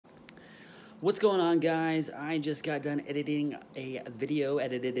What's going on, guys? I just got done editing a video,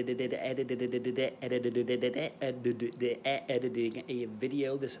 editing a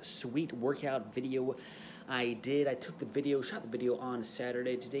video, this sweet workout video I did. I took the video, shot the video on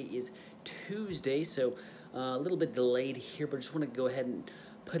Saturday. Today is Tuesday, so a little bit delayed here, but I just want to go ahead and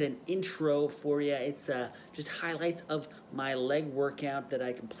put an intro for you. It's just highlights of my leg workout that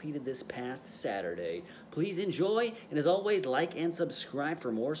I completed this past Saturday. Please enjoy, and as always, like and subscribe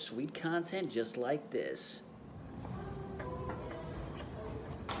for more sweet content just like this.